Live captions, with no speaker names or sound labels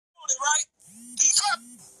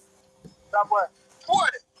That boy.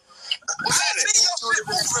 What? What's happening?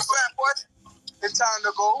 Fat boy. It's time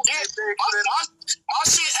to go. Yeah, my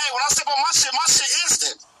shit, hey, when I step on my shit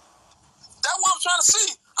instant. That's what I'm trying to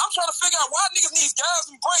see. I'm trying to figure out why niggas need gas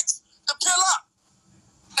and brakes to pill up.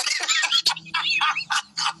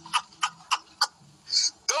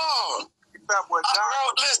 Dog. Fat boy,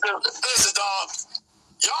 listen, dog.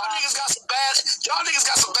 Y'all niggas got some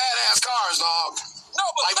badass cars, dog. No,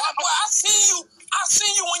 but like, Fat boy, I seen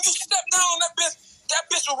you when you stepped down on that bitch. That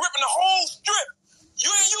bitch was ripping the whole strip. You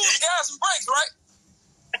ain't use gas and brakes, right?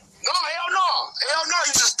 No, hell no. Hell no.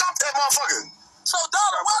 You just stopped that motherfucker. So,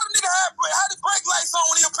 Dollar, why the nigga had the brake lights on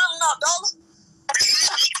when he was peeling out, Dollar?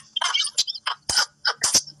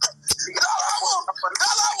 Dollar,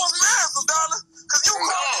 I was mad for Dollar, because you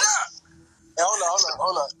called me out. Hey,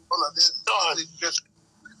 hold on. This,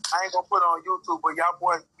 I ain't gonna put it on YouTube, but y'all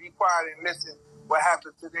boys be quiet and listen what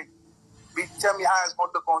happened today. Tell me how it's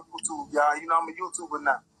gonna look on YouTube, y'all. You know I'm a YouTuber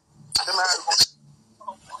now. Tell me how it's gonna.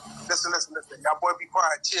 Listen. Y'all boy be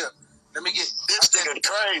quiet, chill. Let me get this nigga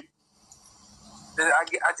crazy. I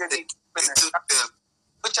just need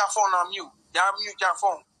put your phone on mute. Y'all mute your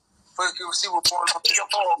phone. So you can see what's going on. Your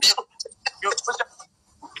phone on mute. You put your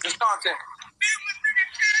content.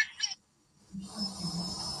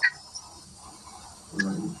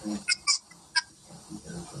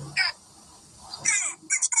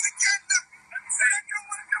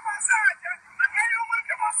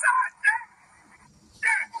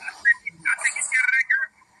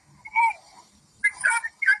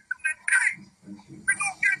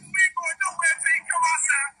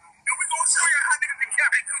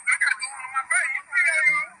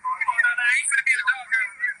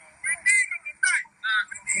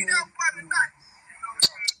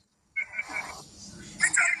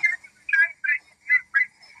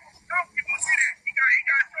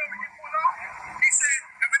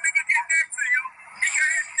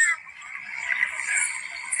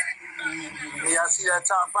 Y'all see that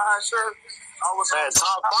top 5 shirt? I was that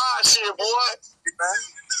top 5 shit, boy. Man.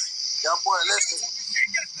 Y'all boy, listen.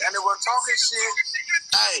 And they were talking shit.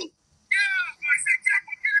 Hey.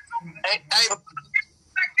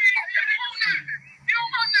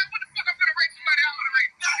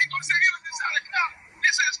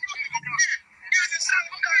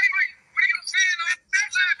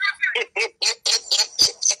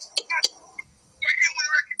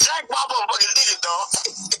 Jack, my motherfucking nigga, dog.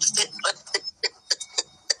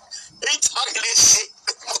 He talking this shit.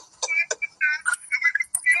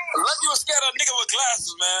 Lucky was scared of a nigga with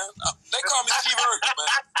glasses, man. They call me Steve Urkel, man.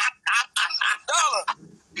 Dollar.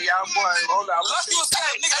 Yeah, boy, hold on. Lucky was scared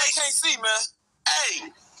of a nigga they can't see, man. Hey,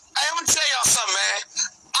 I'm gonna tell y'all something, man.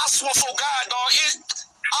 I swear for God, dog.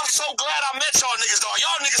 I'm so glad I met y'all niggas, dog.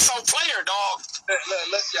 Y'all niggas so player, dog.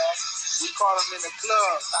 Look, y'all. We call them in the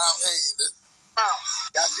club.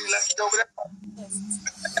 Y'all see Lucky over there?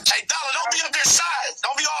 Hey, Dollar, don't be up there shy.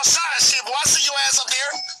 Don't be all shy and shit, boy. I see your ass up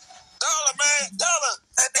there. Dollar, man. Dollar.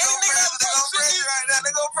 Any nigga that was talking shit right now,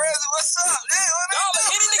 they go crazy. What's up? Dollar,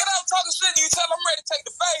 any nigga that was talking shit, you tell them I'm ready to take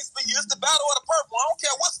the face for you. It's the battle of the purple. I don't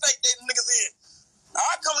care what state they niggas in.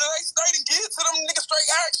 I come to their state and give it to them niggas straight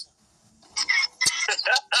action.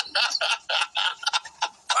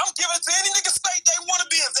 I'm giving it to any nigga state they want to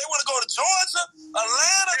be in. If they want to go to Georgia,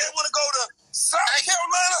 Atlanta, they want to go to South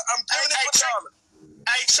Carolina, I'm giving it for Dollar.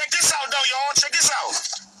 Hey, check this out, though, y'all. Check this out.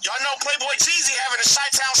 Y'all know Playboy Jeezy having a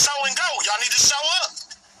Chi-Town show and go. Y'all need to show up.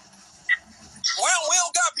 We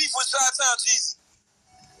don't got beef with Chi-Town Jeezy.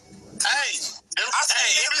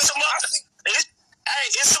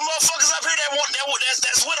 It's some motherfuckers up here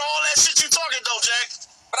that's with all that shit you talking though, Jack.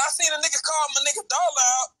 But I seen a nigga call my nigga Dollar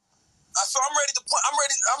out. So I'm ready to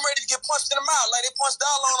get punched in the mouth. Like they punched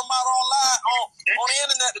Dollar on the mouth online on the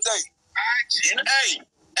internet today. Hey,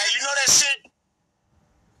 you know that shit?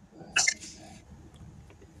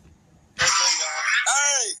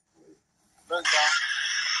 Hey. Look, y'all.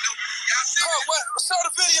 Show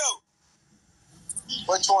the video.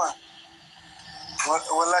 Which one?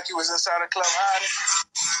 When Lucky was inside the club hiding?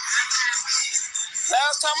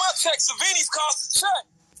 Last time I checked, Savini's cost a check.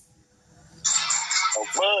 Oh,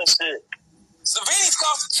 bullshit. Savini's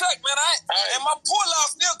cost a check, man. And my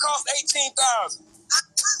pull-out still cost $18,000.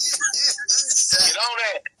 Get on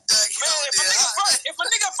that. Man, if a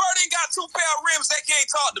nigga first ain't got 2 pair of rims, they can't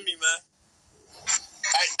talk to me, man.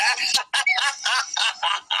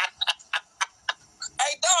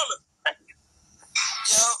 Hey, Dollar.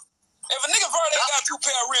 Yo, if a nigga first ain't got 2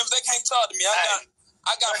 pair of rims, they can't talk to me.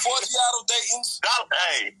 I got 4 Seattle Daytons.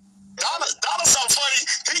 Dollar so funny.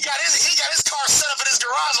 He got his car set up in his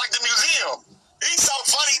garage like the museum. He's so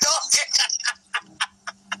funny, dog.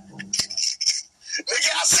 Nigga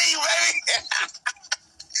Yeah, I see you, baby.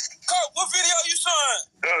 Coke, what video you showing?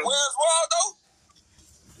 Where's Waldo?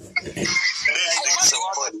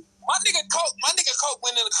 My nigga Coke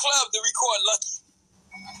went in the club to record Lucky.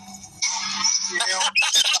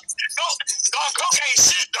 Coke ain't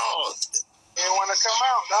shit, dog. He didn't want to come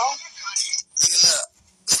out, dog.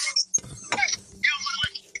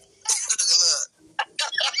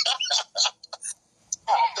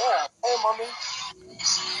 Hey, mommy. Hey,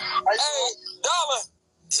 Dollar.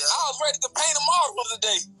 Yeah. I was ready to paint a model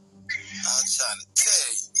today. I was trying to tell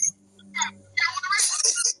you.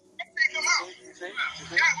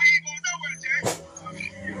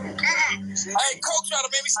 Hey, Coke tried to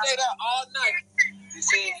make me stay there all night. You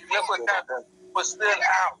see, look what that was still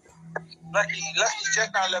out. Lucky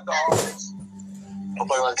just not left the office.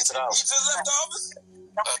 Nobody want to get to the house. He just left the office?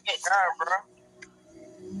 God, bro.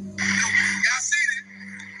 Y'all see it?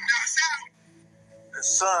 Y'all saw it? The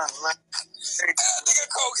sun, man. That nigga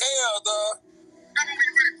Coke hell, dog.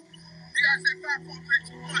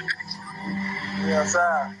 Yes,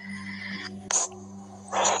 sir.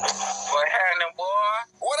 What happening, boy?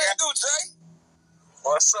 What they do, Jay?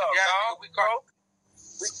 What's up, dog? We caught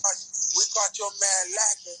your man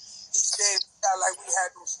lacking. He said it sounded like we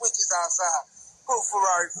had them switches outside. Put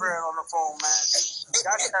Ferrari friend on the phone, man.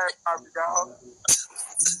 Got that probably, dog.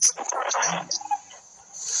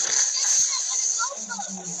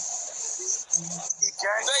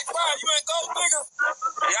 Jay Fire, you ain't gold nigga.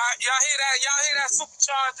 Y'all hear that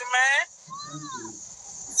supercharger, man?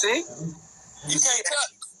 See? You can't tell.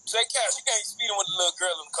 Jay Cash, you can't speed with the little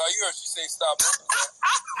girl in the car. You heard she say stop.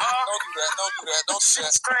 Don't do that. Don't do that.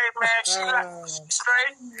 Straight, man. She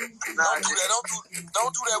straight. Don't do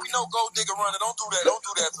that. We know Gold Digger running. Don't do that. Nah,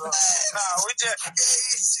 we just.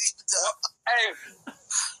 Hey.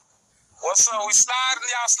 What's up? We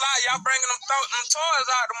sliding. Y'all slide. Y'all bringing them toys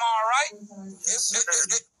out tomorrow, right? It's the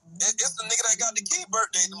nigga that got the key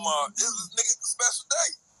birthday tomorrow. It's this nigga's special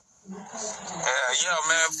day. Yeah,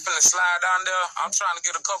 man. Finna slide down there. I'm trying to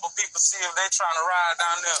get a couple people, see if they trying to ride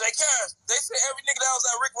down there. Jay Cash, they say every nigga that was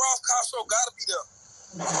at Rick Ross car show gotta be there.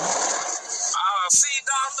 See you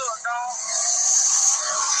down there, dog.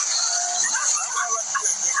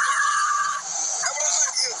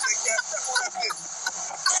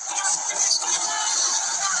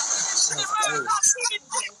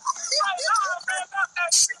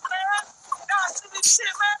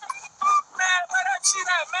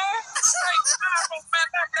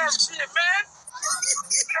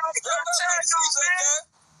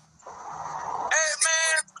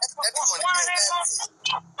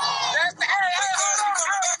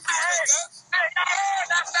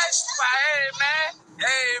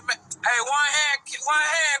 One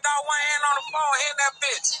hand, dog, one hand on the phone, hit that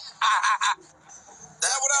bitch.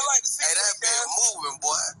 That's what I like to see. Hey, that bitch moving,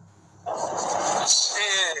 boy.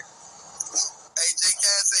 Yeah. Hey, J.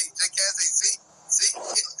 Cass, see?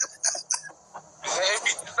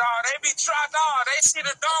 They be trying, dog. They see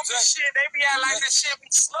the donkey shit. They be acting like this shit be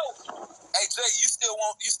slow. Hey, Jay, you still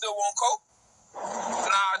want Coke?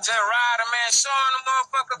 Nah, just riding, man. Showing the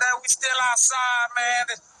motherfuckers that we still outside,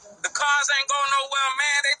 man. The cars ain't going nowhere,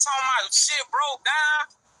 man. They talking about shit broke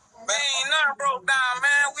down. Man, ain't nothing broke down,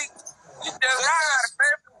 man. We just ride,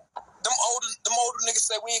 baby. Them older niggas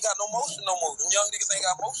say we ain't got no motion no more. Them young niggas ain't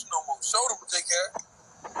got motion no more. Show them, take care.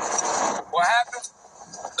 What happened?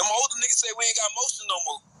 Them older niggas say we ain't got motion no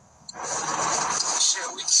more.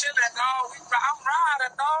 Shit, we chilling, dog. I'm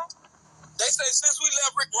riding, dog. They say since we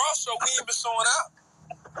left Rick Ross show, we ain't been showing out.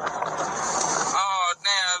 Oh,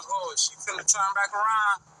 damn. Oh, she finna turn back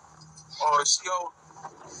around. Oh, she old.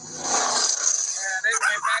 Yeah, they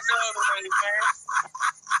went back the other way, man.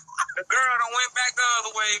 The girl done went back the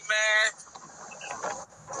other way, man.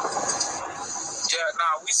 Yeah,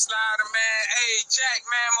 nah, we sliding, man. Hey, Jack,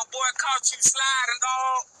 man, my boy caught you sliding,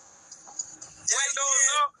 dog. Windows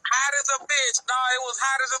up, hot as a bitch, dog. It was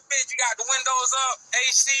hot as a bitch. You got the windows up,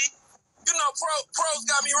 AC. You know, pros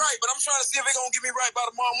got me right, but I'm trying to see if they gonna get me right by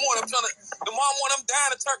tomorrow morning. Tomorrow morning, I'm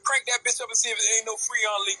dying to crank that bitch up and see if it ain't no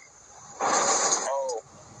Freon leak. Oh.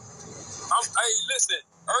 Hey, listen,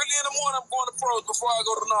 early in the morning, I'm going to pros before I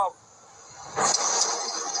go to the novel.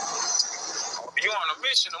 You on a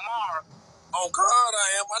mission tomorrow? Oh, God,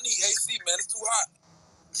 I am. I need AC, man. It's too hot.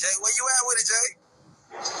 Jay, where you at with it, Jay?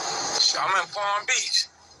 I'm in Palm Beach.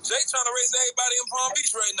 Jay trying to raise everybody in Palm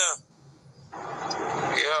Beach right now.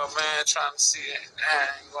 Yeah, man, trying to see it.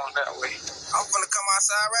 I ain't going that way. I'm gonna come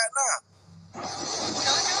outside right now.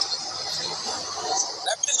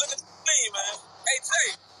 That bitch looking clean, man. Hey,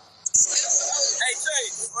 Jay.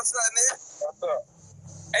 What's up, nigga? What's up?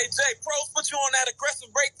 Hey, Jay, pros put you on that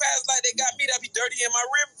aggressive brake pass like they got me. That be dirty in my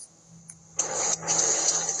ribs.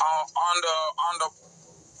 On the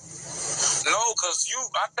no, cause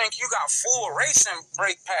I think you got full racing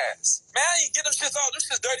brake pads. Man, I ain't get them shits off. Them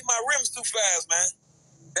shits dirty my rims too fast, man.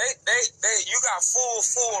 You got full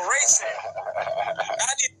racing.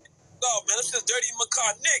 I need man. Them shits dirty in my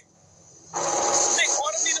car, Nick,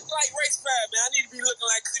 what I need a light race pad, man. I need to be looking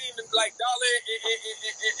like clean and like Dollar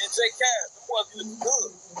and J Cash. Them boys be looking good.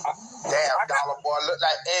 Damn, Dollar boy look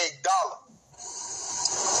like Egg Dollar.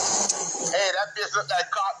 Hey, that bitch look like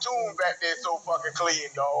cartoon back there, so fucking clean,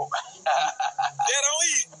 dog. They don't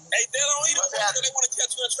eat. Hey, they don't eat. They want to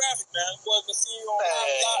catch you in traffic, man. Boys been seeing you on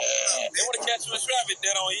They want to catch you in traffic.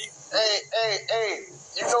 They don't eat. Hey.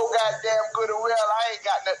 You know goddamn good and well I ain't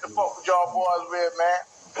got nothing to fuck with y'all boys with, man.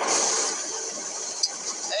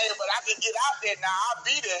 Hey, but I can get out there now. I'll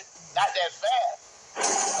be there. Not that fast.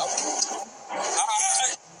 All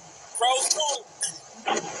right. Pros, cool.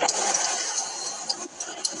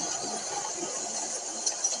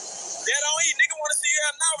 They don't eat. Nigga want to see you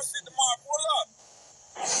at an hour shit tomorrow. Pull up.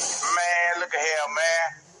 Man, look at here,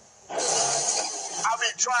 man. I be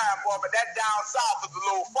trying, boy, but that down south is a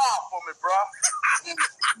little far for me, bro.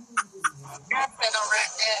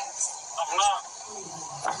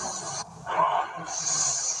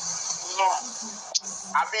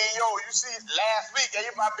 I mean, yo, you see, last week,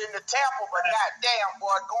 I've been to Tampa, but goddamn,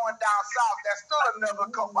 boy, going down south, that's still another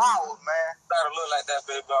couple hours, man. Gotta look like that,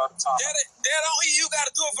 baby, all the time. They don't eat. You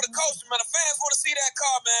gotta do it for the culture, man. The fans want to see that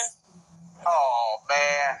car, man. Oh,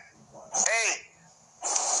 man. Hey.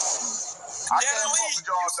 I can't fuck with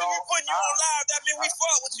y'all, dog. We putting you on live. That mean we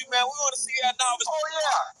fuck with you, man. We want to see you at Novice. Oh,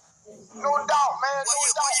 yeah. No doubt, man.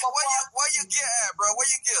 Where you get at, bro? Where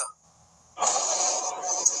you get?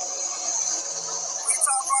 We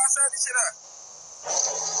talk about certain shit up.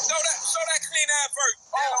 Show that clean advert.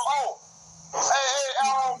 Hey, don't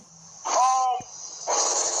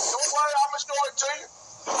worry, I'ma show it to you.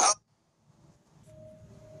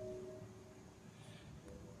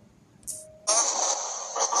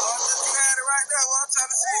 You had it right there. What I'm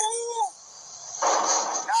trying to see.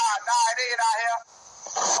 Nah, it ain't out here.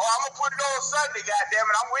 Oh, I'm gonna put it on Sunday,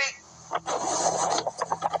 goddammit. I'm weak.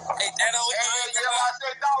 Hey, that don't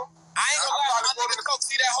I ain't gonna lie. My nigga Coke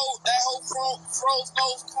see that whole froze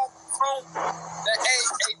nose chrome.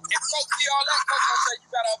 If Coke see all that, Coke gonna say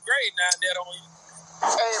you gotta upgrade now. That on you.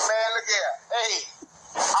 Hey, man, look here. Hey,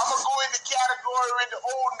 I'm gonna go in the category where the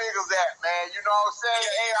old niggas at, man. You know what I'm saying?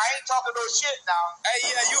 Yeah. Hey, I ain't talking no shit now.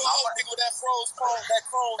 Hey, yeah, you an old nigga with that froze chrome, that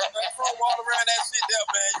chrome all around that shit there,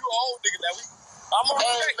 man. You an old nigga now.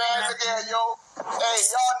 Hey, man, look here, yo. Hey,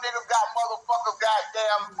 y'all niggas got motherfuckers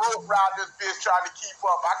goddamn broke around this bitch trying to keep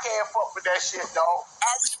up. I can't fuck with that shit, dog.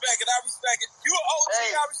 I respect it. You an OG,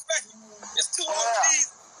 hey. I respect it. It's two OGs.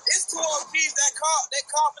 It's two OGs that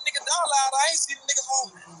carve a nigga dollar out. I ain't seen the niggas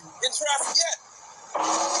home in traffic yet.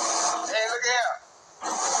 Hey, look here.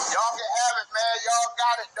 Y'all can have it, man. Y'all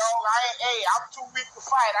got it, dog. I'm too weak to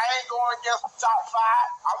fight. I ain't going against the top 5.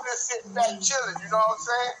 I'm just sitting back chilling, you know what I'm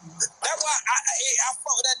saying? That's why I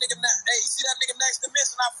fought with that nigga. Hey, you see that nigga next to me?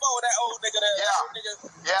 And I fought with that old nigga there. Yeah. That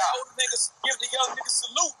old nigga give the young nigga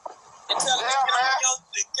salute and tell him get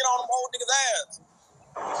on them old niggas' ass.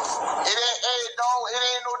 It ain't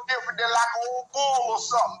no different than like an old bull or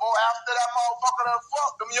something, boy. After that motherfucker done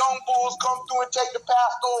fucked, them young bulls come through and take the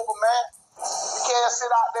past over, man. You can't sit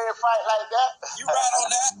out there and fight like that. You right on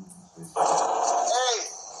that. Hey,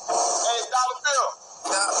 Dollar Bill.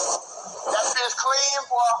 Yeah. That bitch clean,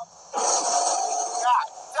 boy. God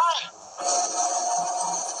damn.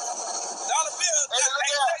 Dollar Bill,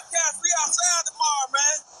 we outside tomorrow,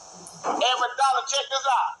 man. Hey, but Dollar, check this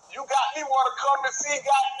out. You got me want to come to see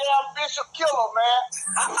goddamn Bishop Killer, man.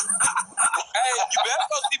 Hey, you better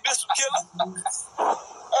go see Bishop Killer.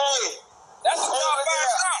 Hey. That's a top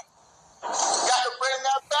 5 shop. Got to bring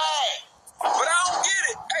that bag. But I don't get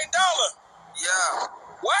it. Hey, Dollar. Yeah.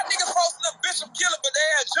 Why niggas posting up Bishop Killer, but they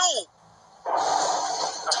at June?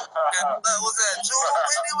 Was that June?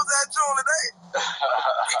 When was that June today?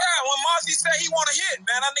 Yeah, when Mozzie said he want to hit,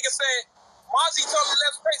 man. That nigga said, Mozzie told me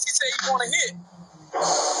left face, he said he want to hit.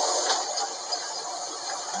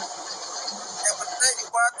 Yeah, but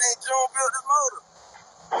why I think June built this motor?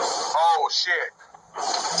 Oh, shit.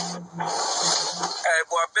 Hey,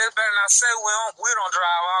 boy, bitch better not say we don't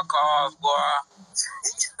drive our cars, boy.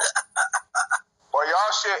 Boy,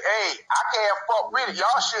 y'all shit, hey, I can't fuck with it.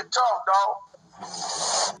 Y'all shit tough, dog.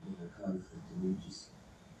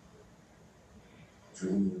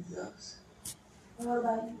 Dreaming of us. What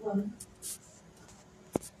about you, woman?